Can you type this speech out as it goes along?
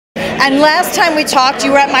And last time we talked,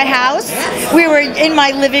 you were at my house. We were in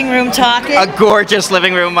my living room talking. A gorgeous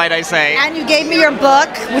living room, might I say. And you gave me your book,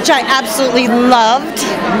 which I absolutely loved.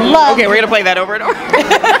 Okay, we're going to play that over and over.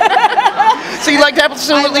 So you liked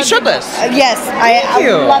Absolutely Shouldless? Yes, I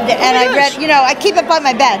loved it. And I read, I keep it by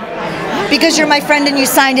my bed because you're my friend and you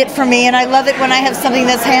signed it for me. And I love it when I have something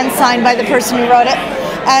that's hand-signed by the person who wrote it.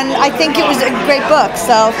 And I think it was a great book.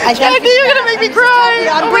 So I think you're going to make me cry.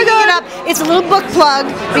 I'm bringing it up. It's a little book plug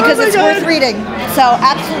because it's worth reading. So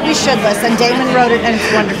Absolutely Shouldless. And Damon wrote it and it's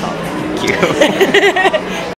wonderful. Thank you.